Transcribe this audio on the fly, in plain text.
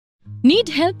Need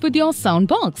help with your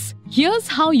soundbox? Here's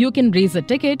how you can raise a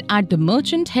ticket at the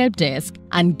merchant help desk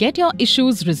and get your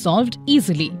issues resolved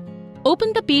easily.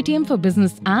 Open the Paytm for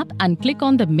Business app and click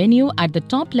on the menu at the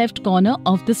top left corner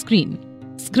of the screen.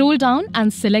 Scroll down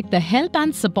and select the Help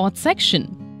and Support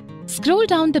section. Scroll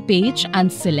down the page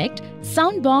and select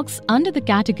Soundbox under the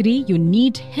category You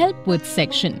Need Help With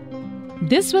section.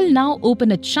 This will now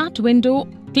open a chat window.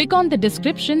 Click on the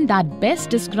description that best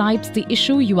describes the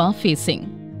issue you are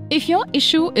facing. If your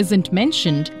issue isn't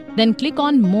mentioned, then click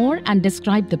on More and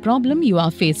describe the problem you are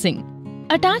facing.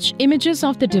 Attach images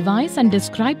of the device and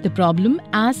describe the problem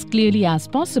as clearly as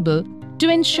possible to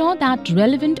ensure that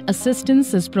relevant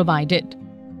assistance is provided.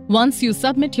 Once you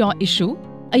submit your issue,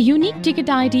 a unique ticket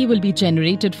ID will be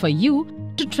generated for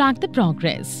you to track the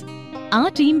progress.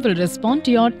 Our team will respond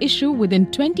to your issue within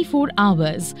 24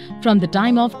 hours from the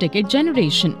time of ticket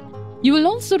generation. You will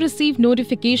also receive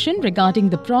notification regarding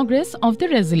the progress of the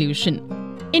resolution.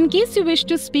 In case you wish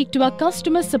to speak to our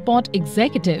customer support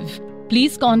executive,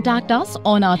 please contact us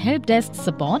on our help desk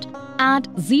support at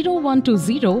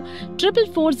 0120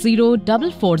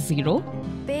 440 440